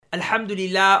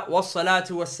Alhamdulillah,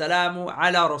 wassalatu wassalamu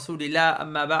ala rasulillah,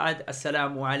 amma ba'd,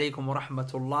 assalamu alaikum wa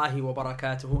rahmatullahi wa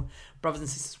barakatuhu. Brothers and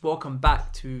sisters, welcome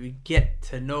back to Get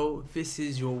to Know. This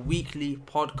is your weekly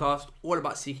podcast all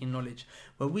about seeking knowledge,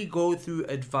 where we go through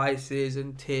advices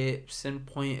and tips and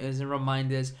pointers and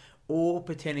reminders, all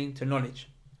pertaining to knowledge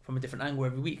from a different angle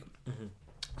every week.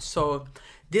 So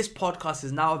this podcast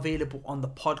is now available on the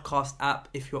podcast app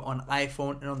if you're on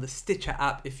iPhone, and on the Stitcher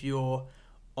app if you're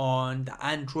on the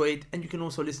Android, and you can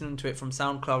also listen to it from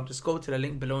SoundCloud. Just go to the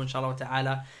link below, inshallah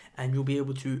ta'ala, and you'll be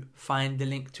able to find the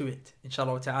link to it,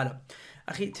 inshallah ta'ala.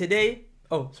 Akhi, today,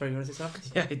 you want to say something?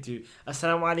 Yeah, I do.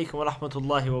 Assalamu alaikum wa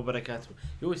rahmatullahi wa barakatuh.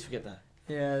 You always forget that.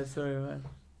 Yeah, sorry, man.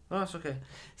 No, it's okay.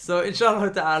 So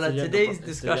inshallah ta'ala, today's It's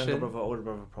discussion. the younger brother, older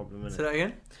brother problem, innit? Say that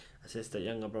again? I said it's the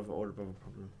younger brother, older brother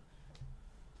problem.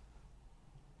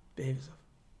 Behave yourself.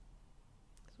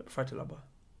 Refer to Labba.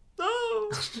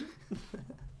 No!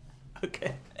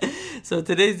 Okay. So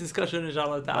today's discussion,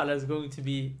 inshallah ta'ala, is going to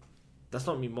be. That's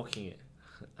not me mocking it.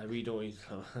 I really don't want you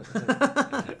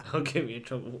to. Don't get me in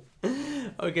trouble.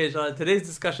 Okay, inshallah, today's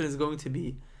discussion is going to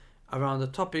be around the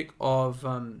topic of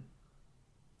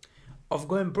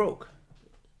going broke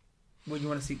when you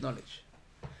want to seek knowledge,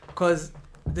 because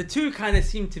the two kind of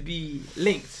seem to be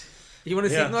linked. You want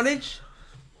to seek knowledge,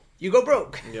 you go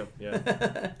broke.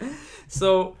 Yeah.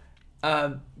 So,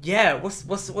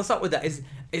 what's up with that?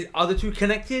 Are the two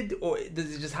connected, or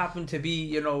does it just happen to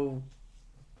be,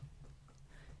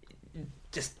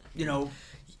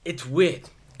 It's weird.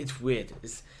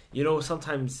 It's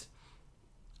sometimes.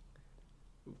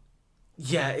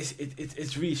 Yeah,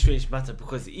 it's really strange matter,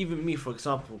 because even me, for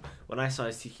example, when I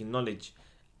started seeking knowledge,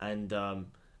 and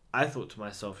I thought to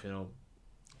myself,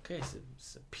 okay,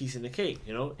 it's a piece in the cake.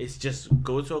 It's just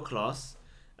go to a class,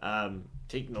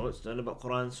 take notes, learn about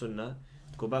Quran, Sunnah,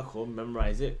 go back home,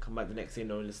 memorize it, come back the next day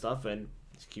knowing the stuff, and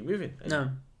just keep moving.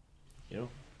 And,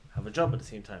 have a job at the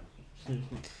same time.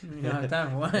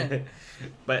 Why?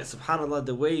 But subhanallah,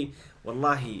 the way,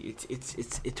 wallahi,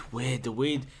 it's weird. The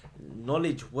way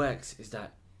knowledge works is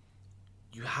that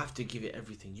you have to give it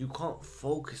everything. You can't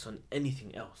focus on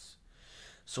anything else.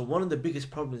 So one of the biggest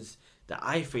problems that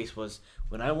I faced was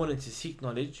when I wanted to seek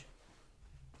knowledge,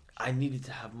 I needed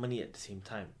to have money at the same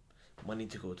time. Money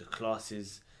to go to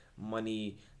classes,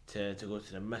 money to go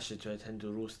to the masjid to attend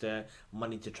duruus there,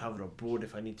 money to travel abroad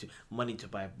if I need to, money to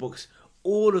buy books.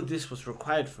 All of this was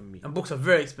required from me. And books are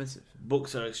very expensive.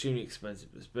 Books are extremely expensive,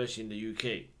 especially in the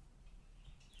UK.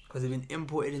 Because they've been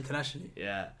imported internationally.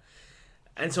 Yeah.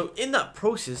 And so in that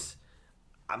process,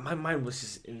 my mind was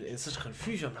just in such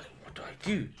confusion. I'm like, what do I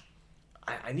do?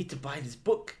 I need to buy this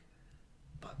book,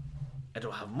 but I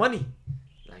don't have money.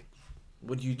 Like,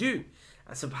 what do you do?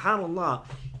 And subhanallah,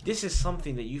 this is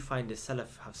something that you find the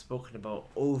Salaf have spoken about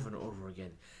over and over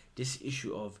again. This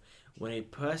issue of when a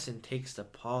person takes the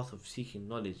path of seeking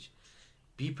knowledge,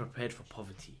 be prepared for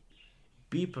poverty.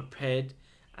 Be prepared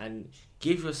and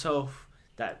give yourself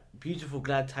that beautiful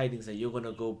glad tidings that you're going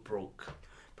to go broke.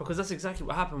 Because that's exactly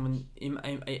what happened when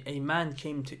a man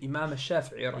came to Imam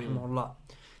al-Shafi'i rahimahullah,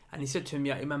 and he said to him,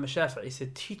 Ya Imam al-Shafi'i, he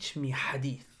said, teach me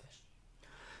hadith.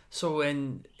 So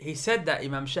when he said that,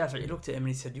 Imam Shafi'i looked at him and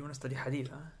he said, you want to study hadith,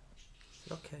 huh? He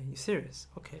said, okay, you serious?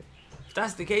 Okay. If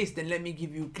that's the case, then let me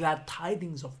give you glad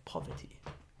tidings of poverty.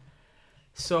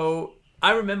 So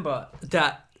I remember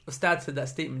that Ustad said that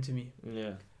statement to me.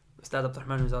 Yeah. Ustad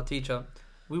Abdurrahman was our teacher.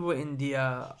 We were in the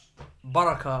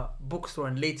Baraka bookstore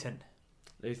in Leighton.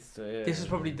 This is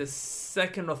probably the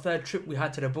second or third trip we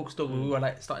had to the bookstore where we were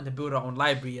like starting to build our own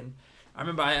library. And I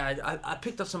remember I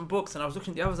picked up some books and I was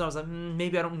looking at the others and I was like,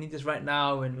 maybe I don't need this right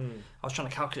now. And I was trying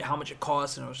to calculate how much it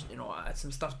costs, and I was, I had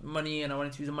some stuff, money, and I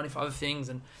wanted to use the money for other things.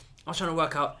 And I was trying to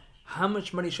work out how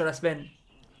much money should I spend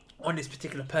on this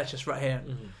particular purchase right here.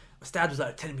 And Ustad was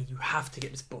like telling me, you have to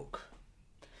get this book.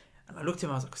 And I looked at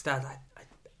him, I was like, Ustad,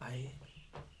 I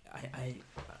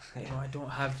don't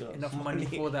have enough money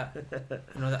for that.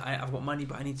 I've got money,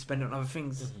 but I need to spend it on other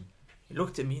things. He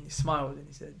looked at me and he smiled and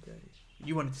he said,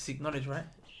 you wanted to seek knowledge, right?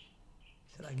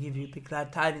 He said, I give you the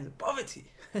glad tidings of poverty.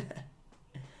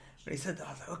 When he said that,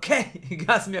 I was like, okay. He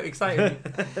got me up excited.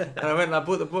 And I went and I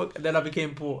bought the book, and then I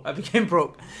became poor. I became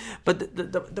broke. But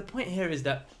the point here is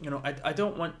that, I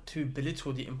don't want to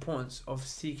belittle the importance of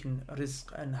seeking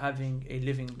rizq and having a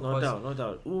living. No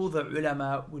doubt. All the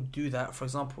ulama would do that. For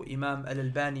example, Imam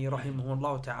Al-Albani,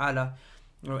 rahimahullah ta'ala,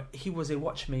 he was a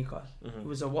watchmaker. He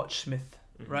was a watchsmith,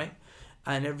 right?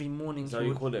 And every morning... So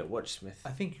you call it watchsmith? I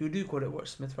think you do call it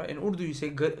watchsmith, right? In Urdu, you say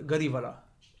garivala.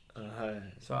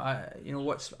 So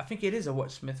I think it is a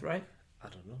watchsmith, right? I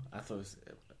don't know. I thought it was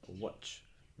a watch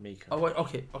maker. Oh,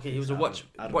 okay. He was a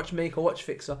watchmaker, watch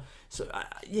fixer. So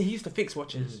yeah, he used to fix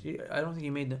watches. I don't think he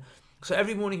made them. So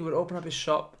every morning he would open up his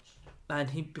shop,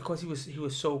 and because he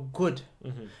was so good.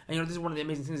 And this is one of the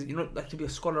amazing things. Like to be a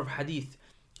scholar of hadith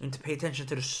and to pay attention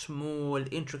to the small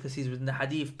intricacies within the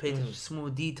hadith, pay attention to small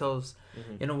details.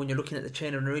 When you're looking at the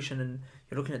chain of narration and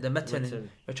you're looking at the matan and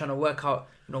you're trying to work out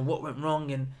what went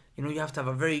wrong, and you have to have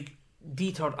a very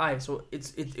detailed eye. So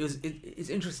it's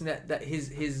interesting that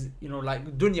his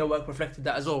like dunya work reflected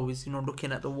that as always.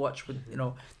 Looking at the watch with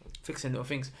fixing little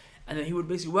things, and then he would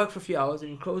basically work for a few hours and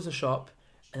he'd close the shop,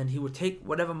 and then he would take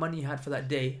whatever money he had for that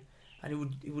day, and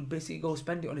he would basically go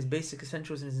spend it on his basic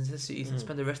essentials and his necessities, and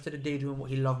spend the rest of the day doing what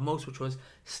he loved most, which was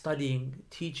studying,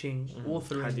 teaching,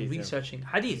 authoring, hadith, researching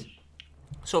hadith.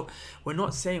 So we're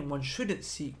not saying one shouldn't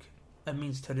seek a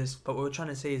means to this, but what we're trying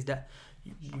to say is that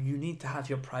you need to have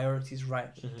your priorities right.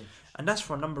 And that's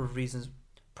for a number of reasons.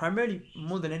 Primarily,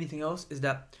 more than anything else, is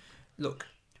that, look,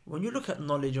 when you look at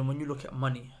knowledge and when you look at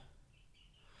money,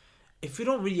 if you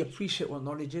don't really appreciate what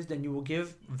knowledge is, then you will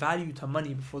give value to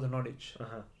money before the knowledge.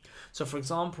 So for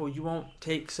example, you won't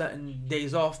take certain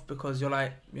days off because you're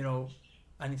like,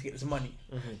 I need to get this money.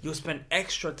 You'll spend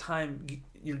extra time,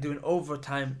 you're doing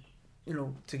overtime,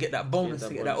 to get that bonus,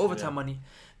 to get that overtime money,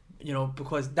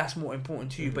 because that's more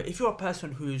important to you. But if you're a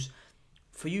person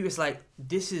for you, it's like,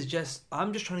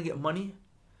 I'm just trying to get money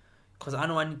because I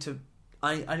know I need to,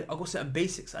 I got certain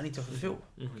basics I need to fulfill.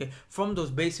 Okay, from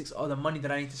those basics are the money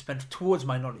that I need to spend towards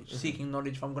my knowledge, seeking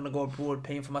knowledge. If I'm going to go abroad,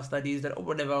 paying for my studies, or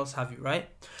whatever else have you, right?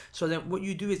 So then what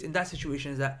you do is, in that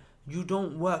situation, is that you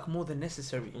don't work more than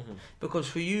necessary, because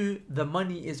for you the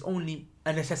money is only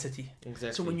a necessity.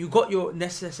 Exactly. So when you got your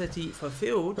necessity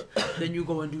fulfilled, then you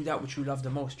go and do that which you love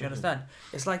the most. Do you understand?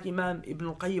 It's like Imam Ibn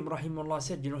al-Qayyim rahimahullah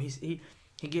said,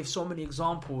 he gave so many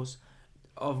examples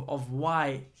of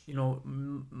why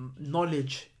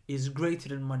knowledge is greater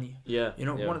than money.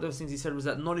 One of those things he said was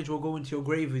that knowledge will go into your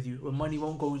grave with you, but money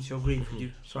won't go into your grave with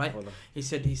you. Right? He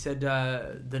said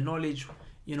the knowledge,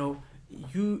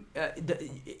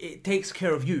 it takes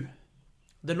care of you.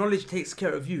 The knowledge takes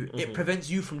care of you. It prevents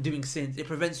you from doing sins. It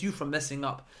prevents you from messing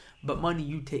up. But money,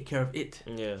 you take care of it.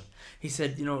 He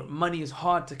said, money is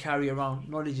hard to carry around.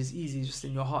 Knowledge is easy, just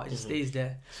in your heart. It just stays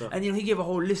there. And he gave a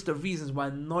whole list of reasons why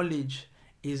knowledge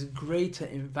is greater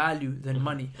in value than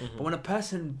money. But when a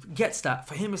person gets that,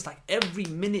 for him it's like every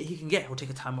minute he can get, he'll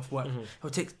take a time off work. He'll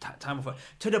take time off work,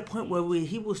 to the point where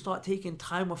he will start taking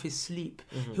time off his sleep.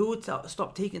 He will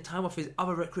stop taking time off his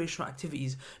other recreational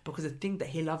activities, because the thing that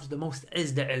he loves the most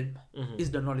is the ilm, is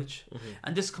the knowledge.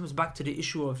 And this comes back to the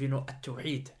issue of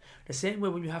at-tawheed. The same way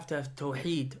when you have to have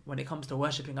tawheed when it comes to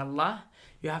worshipping Allah,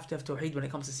 you have to have tawheed when it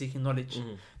comes to seeking knowledge.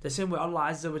 The same way Allah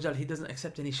Azza wa Jal, He doesn't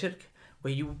accept any shirk,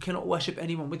 where you cannot worship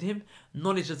anyone with Him.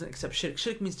 Knowledge doesn't accept shirk.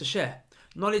 Shirk means to share.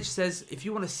 Knowledge says, if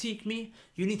you want to seek me,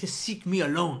 you need to seek me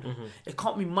alone. It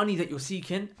can't be money that you're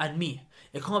seeking and me.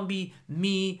 It can't be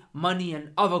me, money, and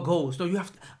other goals. No,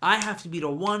 I have to be the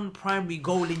one primary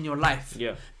goal in your life.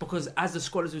 Because as the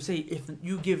scholars will say, if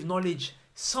you give knowledge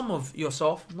some of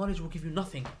yourself, knowledge will give you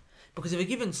nothing. Because if you're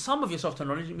giving some of yourself to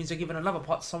knowledge, it means you're giving another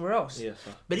part somewhere else.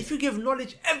 But if you give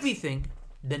knowledge everything,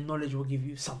 then knowledge will give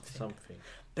you something.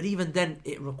 But even then,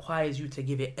 it requires you to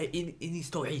give it in his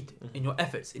tawheed, in your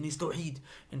efforts, in his tawheed,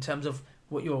 in terms of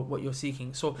what you're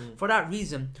seeking. So for that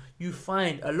reason, you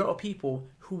find a lot of people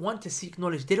who want to seek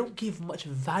knowledge, they don't give much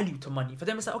value to money. For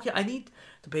them, it's like, okay, I need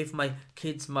to pay for my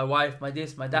kids, my wife, my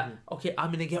this, my that. Okay,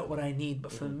 I'm gonna get what I need.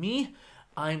 But for me,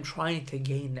 I'm trying to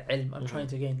gain ilm. I'm trying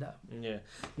to gain that.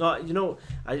 No,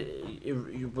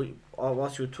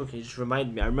 whilst you were talking, it just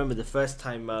reminded me. I remember the first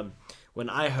time when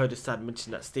I heard Ustad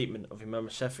mention that statement of Imam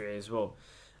Shafi'i as well,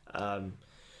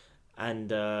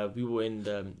 and we were in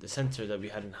the centre that we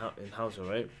had in Hausa,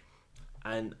 right?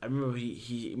 And I remember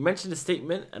he mentioned the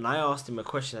statement, and I asked him a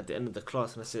question at the end of the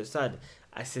class, and I said, Ustad,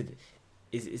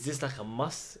 is this like a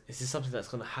must? Is this something that's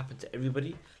going to happen to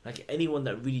everybody? Like anyone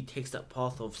that really takes that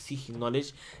path of seeking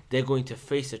knowledge, they're going to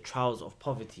face the trials of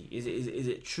poverty. Is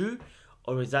it true,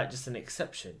 or is that just an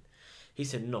exception? He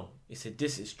said no. He said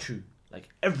this is true. Like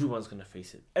everyone's going to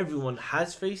face it. Everyone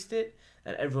has faced it,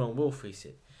 and everyone will face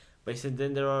it. But he said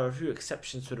then there are a few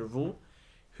exceptions to the rule,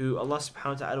 who Allah subhanahu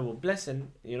wa ta'ala will bless,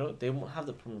 and they won't have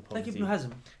the problem of poverty. Like Ibn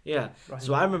Hazm. Yeah.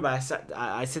 So I remember I said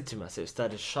to him, I said,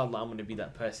 Ustad, inshallah, I'm going to be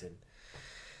that person.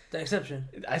 The exception?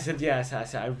 I said, yeah. I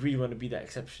said, I really want to be that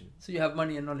exception. So you have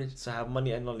money and knowledge? So I have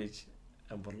money and knowledge.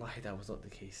 And wallahi, that was not the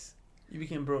case. You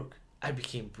became broke? I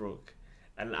became broke.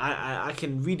 And I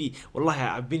can really... Wallahi,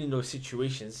 I've been in those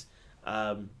situations.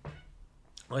 Honestly,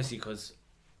 because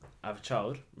I have a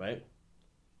child, right?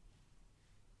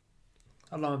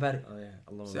 Allahumma barik. Oh yeah,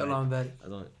 Allah. Say Allahumma barik. I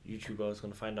don't. YouTube, I was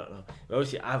gonna find out now. But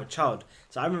obviously, I have a child,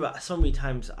 so I remember so many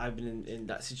times I've been in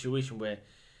that situation where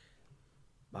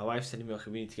my wife's telling me,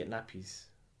 "Okay, we need to get nappies,"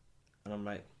 and I'm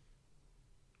like,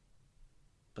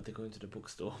 "But they're going to the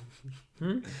bookstore."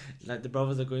 Like the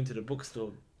brothers are going to the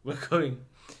bookstore. We're going,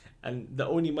 and the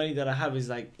only money that I have is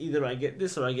like either I get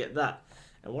this or I get that.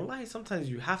 And wallahi, sometimes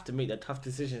you have to make that tough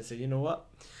decision and say, you know what?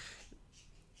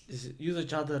 Use a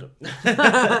chadar.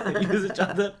 Use a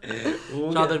chadar.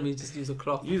 Chadar means just use a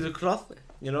cloth. Use a cloth,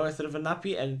 instead of a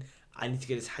nappy. And I need to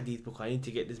get this hadith book. I need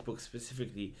to get this book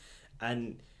specifically.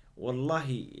 And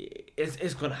wallahi,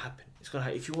 it's going to happen. It's going to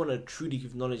happen. If you want to truly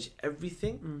give knowledge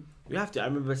everything, you have to. I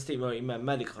remember a statement of Imam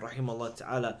Malik, rahimahullah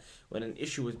ta'ala, when an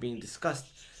issue was being discussed.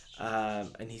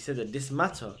 And he said that this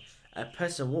matter, a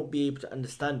person won't be able to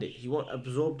understand it. He won't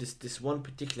absorb this one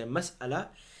particular mas'ala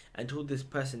until this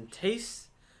person tastes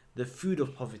the food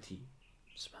of poverty.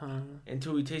 SubhanAllah.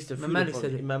 Until he tastes the food Imam of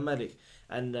poverty. Imam Malik.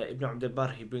 And Ibn Abd al-Barr,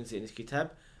 he brings it in his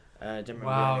kitab.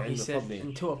 Wow, he said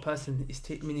until a person is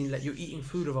meaning like you're eating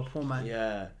food of a poor man.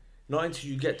 Yeah. Not until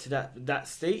you get to that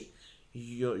state,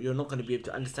 you're not going to be able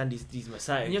to understand these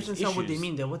masail. And you have to understand what they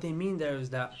mean there. What they mean there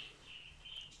is that,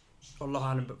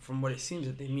 Allah Alam, but from what it seems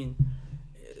that they mean,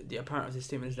 the apparent of this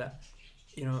statement is that,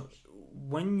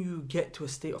 when you get to a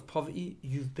state of poverty,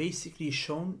 you've basically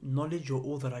shown knowledge you're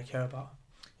all that I care about.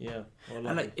 Yeah. And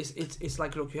like it's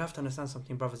like, look, you have to understand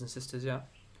something, brothers and sisters. Yeah,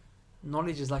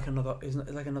 knowledge is like another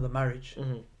marriage.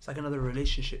 Mm-hmm. It's like another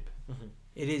relationship. Mm-hmm.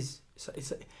 It is.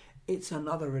 It's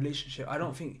another relationship. I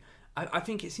don't think. I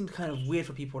think it seems kind of weird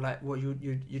for people like what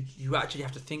you actually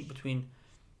have to think between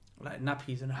like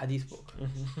nappies and a hadith book.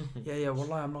 Yeah.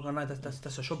 Wallahi, I'm not gonna lie.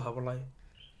 That's a shubha. Wallahi.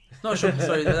 Not a shubha.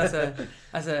 Sorry.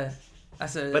 That's a.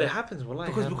 But it happens,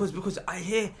 wallahi. Because I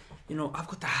hear, I've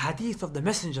got the hadith of the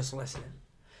Messenger sallallahu alaihi wasallam.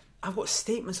 I've got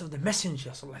statements of the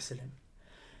Messenger sallallahu alaihi wasallam.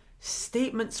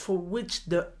 Statements for which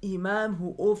the Imam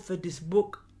who authored this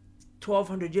book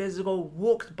 1200 years ago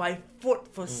walked by foot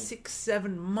for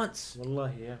 6-7 months.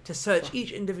 Wallahi, yeah. To search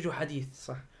each individual hadith.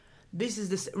 Sah. This is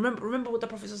this. Remember what the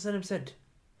Prophet sallallahu alaihi wasallam said.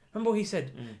 Remember what he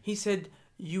said. He said,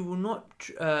 "You will not.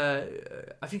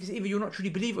 I think it's either you will not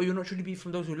truly believe or you will not truly be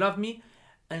from those who love me,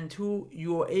 until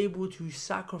you are able to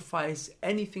sacrifice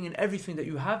anything and everything that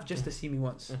you have just to see me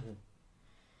once."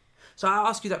 So I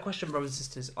ask you that question, brothers and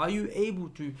sisters. Are you able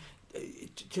to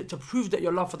prove that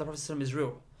your love for the Prophet ﷺ is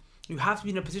real? You have to be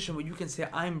in a position where you can say,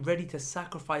 I'm ready to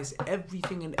sacrifice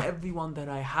everything and everyone that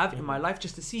I have in my life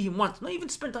just to see him once. Not even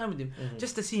spend time with him.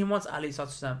 Just to see him once, alayhi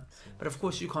salatu wasalam. But of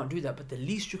course you can't do that. But the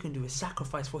least you can do is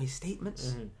sacrifice for his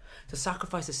statements. To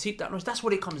sacrifice to seek that knowledge. That's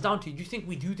what it comes down to. Do you think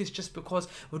we do this just because,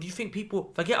 or do you think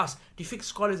people, forget us, do you think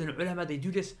scholars and ulama, they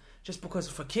do this just because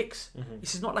for kicks?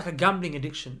 This is not like a gambling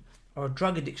addiction or a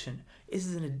drug addiction. This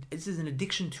is an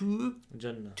addiction to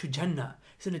Jannah.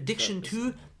 It's an addiction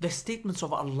to the statements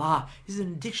of Allah. This is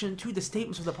an addiction to the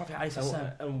statements of the Prophet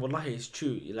ﷺ. And wallahi, it's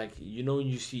true. Like, when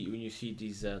you see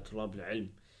these tulab al-ilm,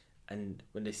 and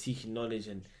when they're seeking knowledge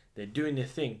and they're doing their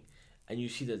thing, and you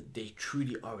see that they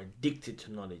truly are addicted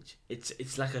to knowledge.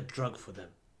 It's like a drug for them.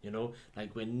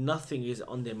 Like when nothing is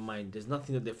on their mind, there's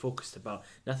nothing that they're focused about,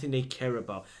 nothing they care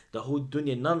about. The whole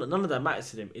dunya, none of that matters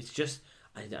to them. It's just,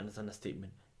 I need to understand the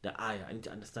statement, the ayah, I need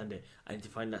to understand it, I need to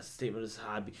find that statement of the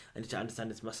Sahabi, I need to understand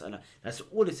this mas'ala. That's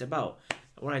all it's about.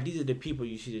 Right, these are the people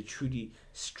you see that truly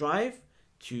strive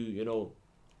to,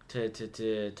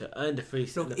 to earn the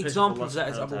face. Look, example of that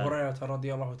is Abu Hurairah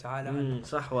radiallahu ta'ala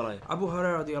anhu. Abu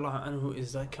Hurairah radiallahu anhu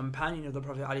is the companion of the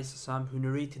Prophet ﷺ who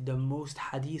narrated the most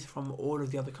hadith from all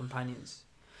of the other companions.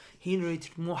 He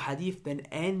narrated more hadith than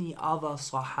any other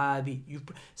sahabi.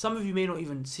 Some of you may not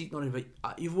even seek knowledge,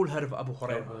 but you've all heard of Abu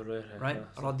Hurairah,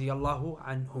 right? Radiallahu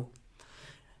anhu.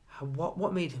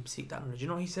 What made him seek that knowledge? You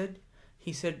know what he said?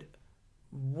 He said,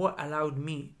 what allowed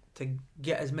me to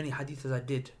get as many hadith as I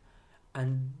did,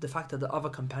 and the fact that the other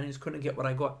companions couldn't get what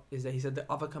I got, is that he said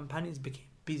the other companions became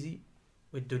busy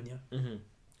with dunya.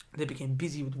 They became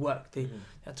busy with work. They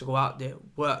had to go out there,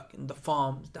 work in the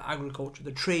farms, the agriculture,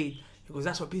 the trade. Because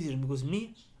that's what busy them. Because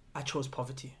me, I chose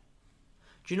poverty.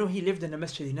 Do you know he lived in a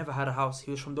masjid? He never had a house.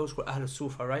 He was from those who were Ahl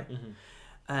Sufa, right?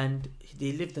 And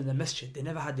they lived in the masjid. They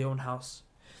never had their own house.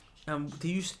 And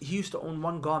he used to own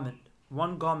one garment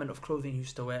of clothing he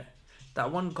used to wear.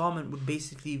 That one garment would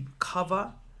basically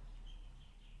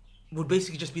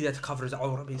just be there to cover his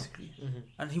awrah, basically.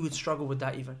 And he would struggle with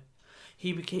that even.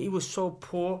 He was so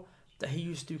poor that he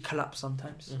used to collapse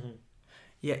sometimes.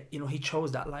 Yet, he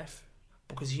chose that life.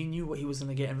 Because he knew what he was going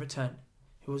to get in return.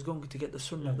 He was going to get the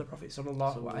sunnah of the Prophet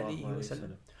sallallahu alaihi wasallam.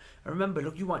 Sallam. And remember,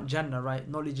 look, you want Jannah, right?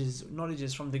 Knowledge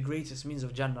is from the greatest means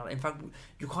of Jannah. In fact,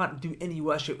 you can't do any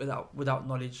worship without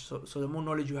knowledge. So the more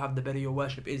knowledge you have, the better your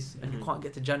worship is. And you can't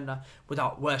get to Jannah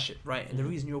without worship, right? And the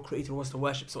reason you're created was to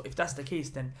worship. So if that's the case,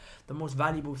 then the most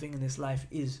valuable thing in this life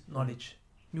is knowledge.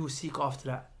 You will seek after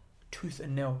that tooth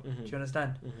and nail. Do you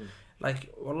understand?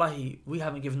 Like, wallahi, we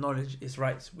haven't given knowledge its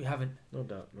rights. We haven't. No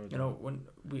doubt. You know, when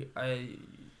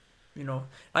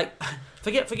like,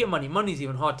 forget money. Money's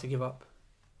even hard to give up.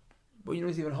 But you know,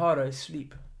 it's even harder is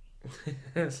sleep.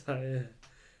 Yeah.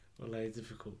 Wallahi, it's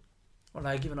difficult.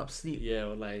 Wallahi, giving up sleep. Yeah,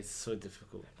 wallahi, it's so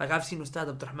difficult. Like, I've seen Ustad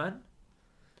Abdurrahman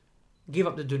give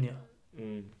up the dunya.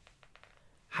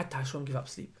 Hatta I saw him give up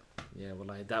sleep. Yeah,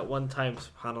 wallahi, that one time,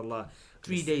 subhanallah.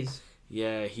 3 days.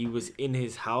 Yeah, he was in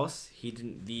his house. He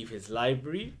didn't leave his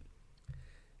library.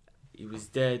 He was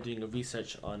there doing a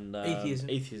research on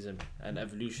atheism and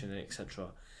evolution and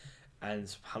etc. And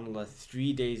subhanallah,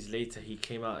 3 days later he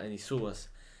came out and he saw us.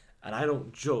 And I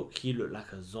don't joke, he looked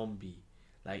like a zombie.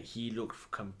 Like, he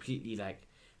looked completely like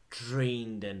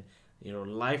drained and, you know,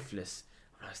 lifeless.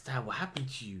 And I was like, what happened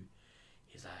to you?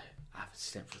 He's like, I haven't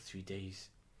slept for 3 days.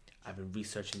 I've been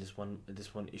researching this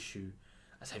one issue.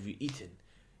 I said, have you eaten?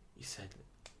 He said,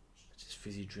 just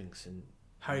fizzy drinks and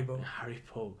Haribo.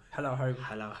 Hello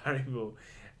Haribo. Haribo.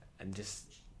 And just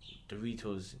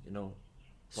Doritos, you know,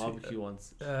 barbecue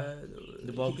ones.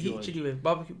 The barbecue ones. Chili with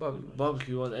barbecue.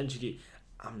 Barbecue ones and chili.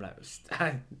 I'm like,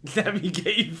 Stan, let me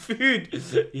get you food.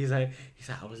 He's like,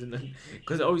 I was in the,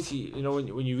 because obviously, you know,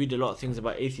 when you read a lot of things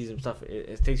about atheism stuff,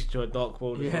 it takes you to a dark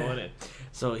world, you know, innit?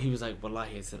 So he was like,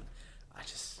 wallahi, he said,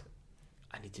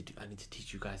 I need to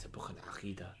teach you guys a book on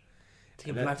Aqidah. To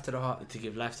give life to the heart. To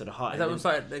give life to the heart. Is that when we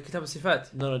started the Kitab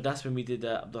al-Sifat? No, that's when we did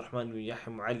Abdurrahman bin Yahya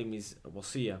Mu'allimi's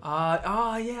Wasiyah.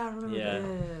 Yeah, I remember. Yeah,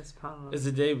 SubhanAllah. It's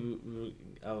the day we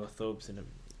our thobes in it.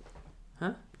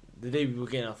 Huh? The day we were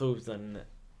getting our thobes done.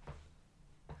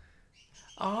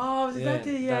 Oh, that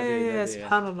day? Yeah.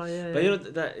 SubhanAllah, yeah. But you know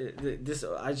this.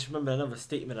 I just remember another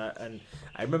statement, and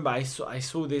I remember I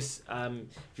saw this.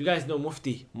 If you guys know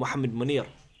Mufti Muhammad Munir,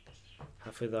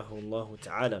 Hafidhahullah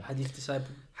Ta'ala. Hadith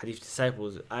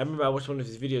Disciples. I remember I watched one of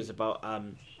his videos about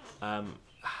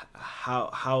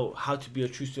how to be a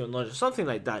true student of knowledge or something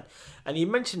like that, and he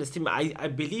mentioned a statement. I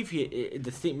believe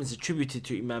the statement is attributed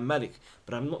to Imam Malik,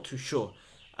 but I'm not too sure.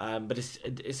 But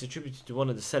it's attributed to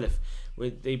one of the Salaf, where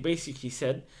they basically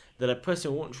said that a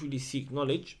person won't truly seek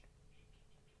knowledge.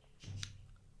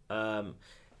 A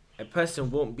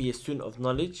person won't be a student of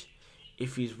knowledge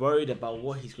if he's worried about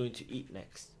what he's going to eat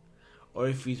next, or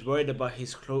if he's worried about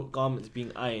his garments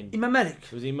being ironed. Imam Malik.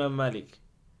 It was Imam Malik.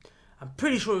 I'm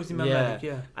pretty sure it was Imam Malik,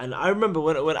 yeah. And I remember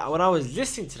when I was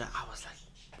listening to that, I was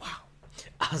like, wow.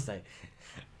 I was like,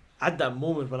 at that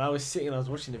moment when I was sitting and I was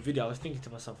watching the video, I was thinking to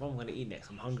myself, what am I going to eat next?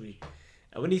 I'm hungry.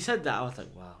 And when he said that, I was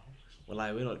like, wow.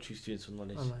 Wallahi, we're not true students of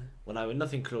knowledge. Wallahi, we're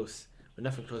nothing close. We're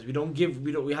nothing close.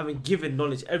 We haven't given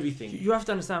knowledge everything. You have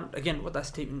to understand, again, what that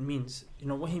statement means. You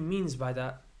know, what he means by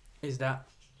that is that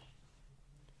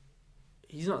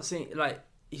he's not saying, like,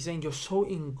 he's saying you're so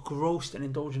engrossed and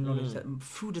indulged in knowledge that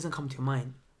food doesn't come to your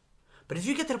mind. But if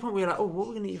you get to the point where you're like, oh, what are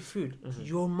we going to eat for food?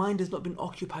 Your mind has not been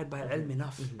occupied by ilm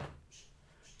enough.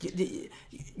 You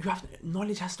have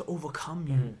knowledge has to overcome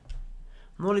you.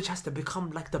 Knowledge has to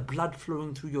become like the blood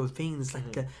flowing through your veins,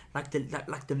 like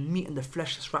the meat and the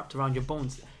flesh that's wrapped around your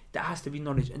bones. That has to be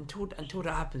knowledge. Until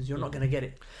that happens, you're not gonna get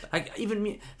it. Like, even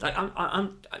me, like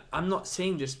I'm not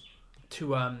saying this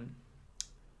to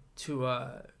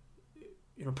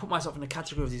put myself in the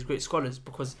category of these great scholars,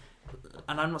 because,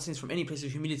 and I'm not saying this from any place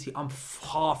of humility. I'm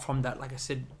far from that. Like I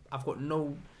said, I've got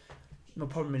no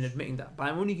problem in admitting that, but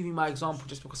I'm only giving my example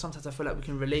just because sometimes I feel like we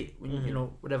can relate when you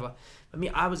know, whatever. But me,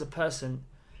 I was a person,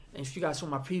 and if you guys saw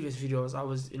my previous videos, I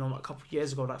was, you know, a couple of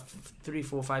years ago, like 3,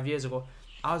 4, 5 years ago,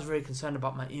 I was very concerned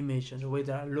about my image and the way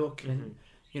that I look, and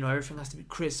you know, everything has to be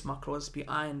crisp, my clothes be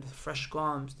ironed, fresh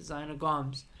garms, designer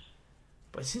garms.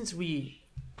 But since we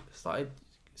started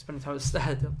spending time with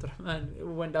Ustad Abdurrahman, it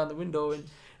went down the window. And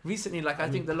recently, like, I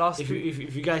think the last... If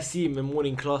you guys see him in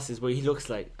morning classes, what he looks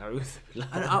like... And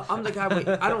I'm the guy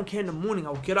where I don't care in the morning.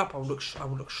 I'll get up, I will look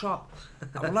sharp.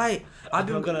 I'm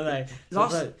not gonna lie.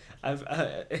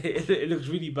 It looks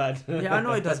really bad. Yeah, I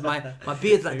know it does. My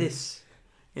beard's like this.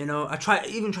 You know, I try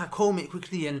comb it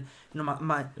quickly, and you know,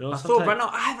 my thought right now,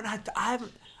 I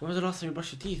haven't... When was the last time you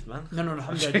brushed your teeth, man? No,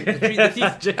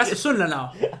 the teeth. That's a sunnah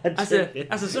now. That's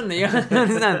a sunnah, yeah.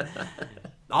 Understand?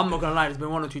 I'm not gonna lie, there's been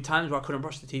 1 or 2 times where I couldn't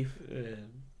brush the teeth.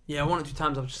 Yeah, 1 or 2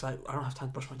 times I was just like, I don't have time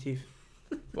to brush my teeth.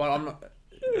 Well, I'm not...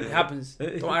 It happens.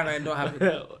 Don't act like it don't happen.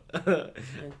 Yeah.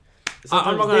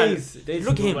 I'm not gonna- days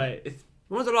look at go him. by.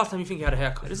 When was the last time you think you had a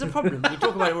haircut? There's a problem. We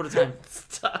talk about it all the time.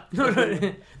 Stop. No,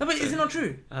 but is it not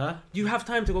true? Huh? Do you have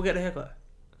time to go get a haircut?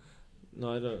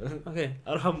 No, I don't. Okay.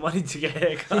 I don't have money to get a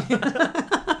haircut.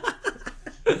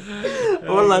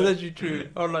 Wallah, that's true.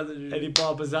 Wallah, that's true. Any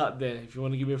barbers out there, if you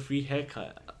want to give me a free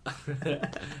haircut,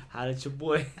 holla at your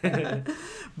boy.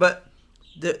 But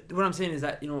what I'm saying is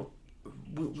that, you know,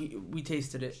 we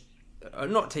tasted it.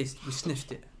 We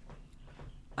sniffed it.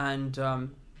 And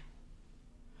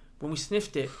when we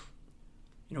sniffed it,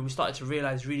 you know, we started to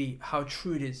realize really how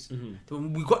true it is. Mm-hmm. That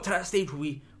when we got to that stage where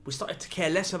we started to care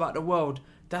less about the world,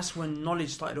 that's when knowledge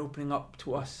started opening up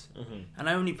to us. Mm-hmm. And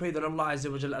I only pray that Allah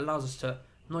Azza wa Jalla allows us to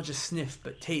not just sniff,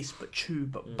 but taste, but chew,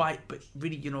 but bite, but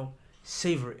really, you know,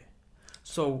 savor it.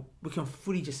 So we can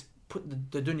fully just put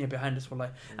the dunya behind us,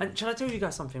 wallahi. And shall I tell you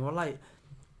guys something? Wallahi,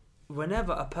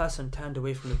 whenever a person turned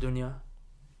away from the dunya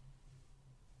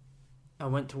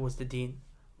and went towards the deen,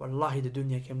 wallahi, the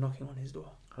dunya came knocking on his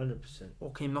door. 100%.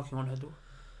 Or came knocking on her door.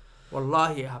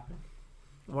 Wallahi, it happened.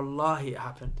 Wallahi, it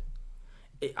happened.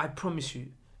 I promise you,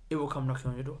 it will come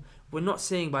knocking on your door. We're not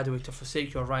saying, by the way, to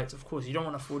forsake your rights. Of course, you don't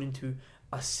want to fall into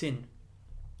a sin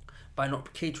by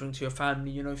not catering to your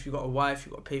family. You know, if you got a wife,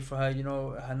 you got to pay for her, you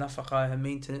know, her nafaqah, her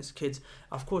maintenance, kids.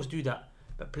 Of course, do that.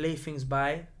 But play things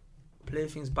by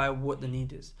what the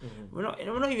need is. Mm-hmm.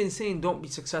 We're not even saying don't be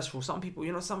successful. Some people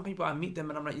I meet them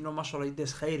and I'm like, you know, mashallah,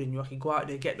 there's khair in you. I can go out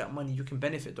there, get that money, you can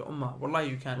benefit the ummah. Wallahi,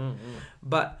 you can. Mm-hmm.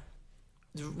 But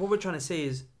what we're trying to say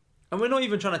is, and we're not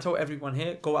even trying to tell everyone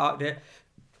here, go out there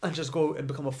and just go and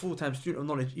become a full-time student of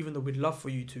knowledge, even though we'd love for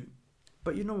you to.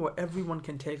 But you know what? Everyone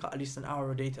can take at least an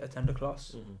hour a day to attend a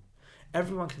class. Mm-hmm.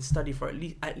 Everyone can study for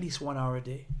at least 1 hour a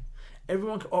day.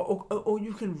 Everyone can, or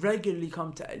you can regularly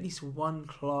come to at least one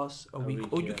class a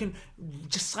week. Or you can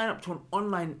just sign up to an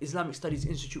online Islamic Studies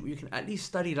Institute where you can at least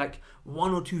study like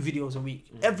 1 or 2 videos a week.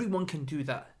 Mm-hmm. Everyone can do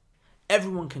that.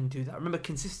 Everyone can do that. Remember,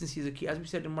 consistency is a key. As we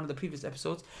said in one of the previous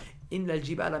episodes, in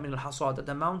al-jibala min al-hasad, that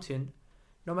the mountain,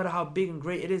 no matter how big and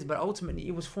great it is, but ultimately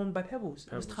it was formed by pebbles.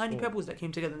 It was tiny pebbles that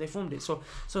came together and they formed it. So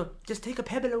just take a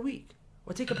pebble a week,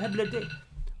 or take a pebble a day.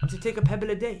 Take a pebble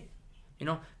a day, you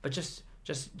know. But just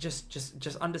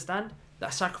understand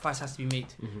that sacrifice has to be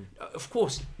made. Mm-hmm. Of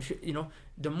course, you know,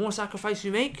 the more sacrifice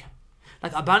you make,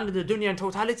 like abandon the dunya in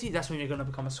totality, that's when you're gonna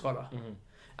become a scholar. Mm-hmm.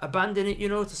 Abandon it, you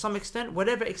know, to some extent.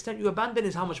 Whatever extent you abandon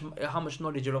is how much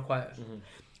knowledge you'll acquire. Mm-hmm.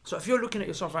 So if you're looking at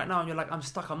yourself right now and you're like, I'm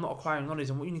stuck, I'm not acquiring knowledge,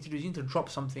 and what you need to do is you need to drop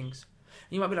some things.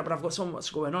 And you might be like, but I've got so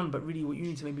much going on. But really, what you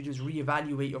need to maybe do is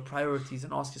reevaluate your priorities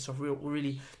and ask yourself,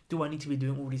 really, do I need to be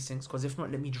doing all these things? Because if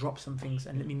not, let me drop some things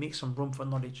and let me make some room for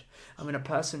knowledge. I mean, a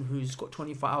person who's got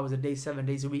 24 hours a day, 7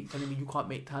 days a week, telling me you can't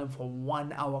make time for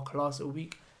 1 hour class a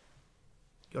week,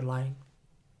 you're lying.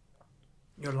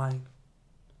 You're lying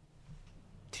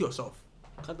to yourself.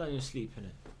 Cut down your sleep,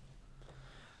 innit?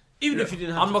 Even if you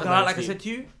didn't have I'm to not cut gonna down lie, like I sleep. said to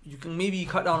you, you can maybe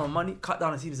cut down on money. Cut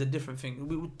down on sleep is a different thing.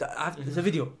 It's a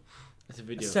video. It's a A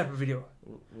video. separate video.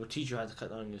 We'll teach you how to cut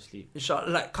down on your sleep. Inshallah,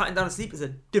 like cutting down on sleep is a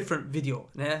different video.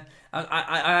 Yeah,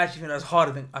 I actually think that's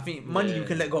harder than I think money you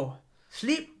can let go.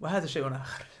 Sleep, well, has a shit on that.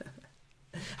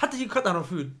 How do you cut down on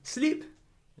food? Sleep.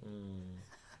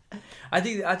 I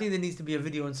think there needs to be a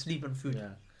video on sleep and food. Yeah.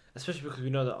 Especially because we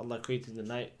know that Allah created the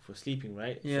night for sleeping,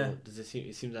 right? Yeah. So does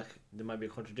it seems like there might be a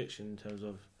contradiction in terms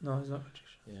of. No, it's not contradiction.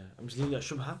 Yeah. I'm just leaving that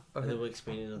shubha. And then we'll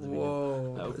explain in another video.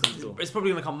 Whoa. That opens the door. It's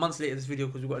probably gonna come months later. This video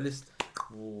because we've got a list.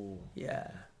 Whoa. Yeah.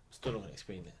 Still not gonna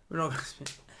explain it. We're not gonna explain.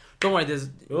 Don't worry.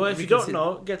 Well, if you don't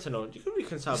know, get to know. You can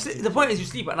reconcile. The point is, you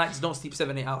sleep at night. Just don't sleep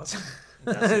 7-8 hours.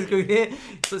 That's it.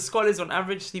 So scholars on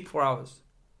average sleep 4 hours.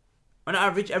 On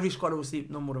average, every scholar will sleep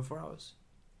no more than 4 hours.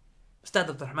 Ustad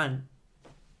Abdul Rahman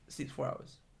sleeps 4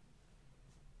 hours.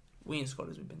 We ain't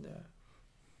scholars, we've been there.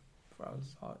 4 hours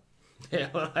is hard. Yeah,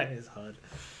 well, that is hard.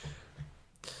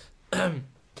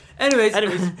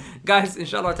 Anyways, guys,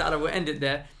 inshallah ta'ala, we'll end it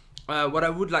there. What I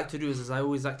would like to do is I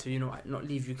always like to, not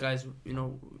leave you guys,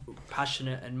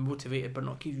 passionate and motivated, but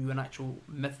not give you an actual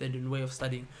method and way of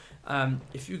studying.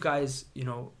 If you guys,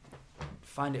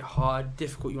 find it hard,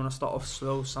 difficult, you want to start off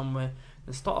slow somewhere,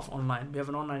 then start off online. We have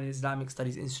an online Islamic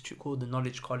Studies Institute called the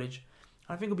Knowledge College.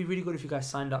 I think it'd be really good if you guys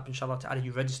signed up, inshallah ta'ala,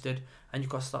 you registered and you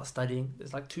guys start studying.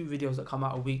 There's like 2 videos that come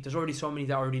out a week. There's already so many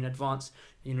that are already in advance.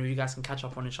 You guys can catch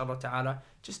up on, inshallah ta'ala.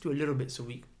 Just do a little bits a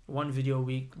week. 1 video a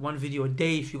week, 1 video a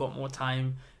day if you got more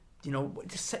time.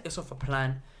 Just set yourself a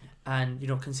plan and,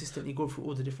 consistently go through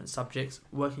all the different subjects,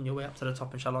 working your way up to the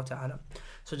top, inshallah ta'ala.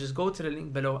 So just go to the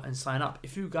link below and sign up.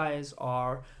 If you guys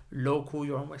are local,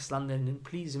 you're in West London, then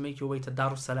please make your way to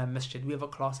Darus Salam Masjid. We have a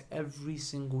class every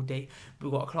single day.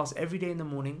 We've got a class every day in the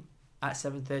morning at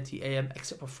 7:30 a.m.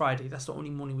 except for Friday. That's the only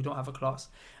morning we don't have a class.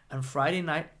 And Friday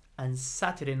night and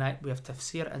Saturday night we have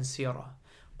tafsir and seerah,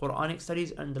 Quranic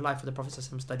studies and the life of the Prophet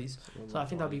studies. So I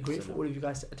think that'll be great for all of you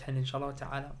guys to attend, inshallah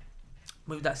ta'ala.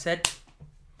 With that said,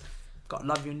 got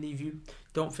love you and leave you.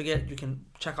 Don't forget, you can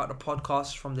check out the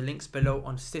podcast from the links below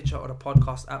on Stitcher or the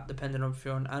podcast app, depending on if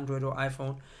you're on Android or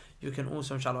iPhone. You can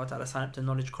also, inshallah ta'ala, sign up to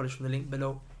Knowledge College from the link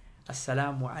below.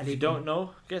 Assalamu alaikum. If you don't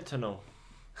know, get to know.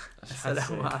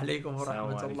 Assalamu alaikum wa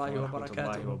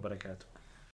rahmatullahi wa barakatuh.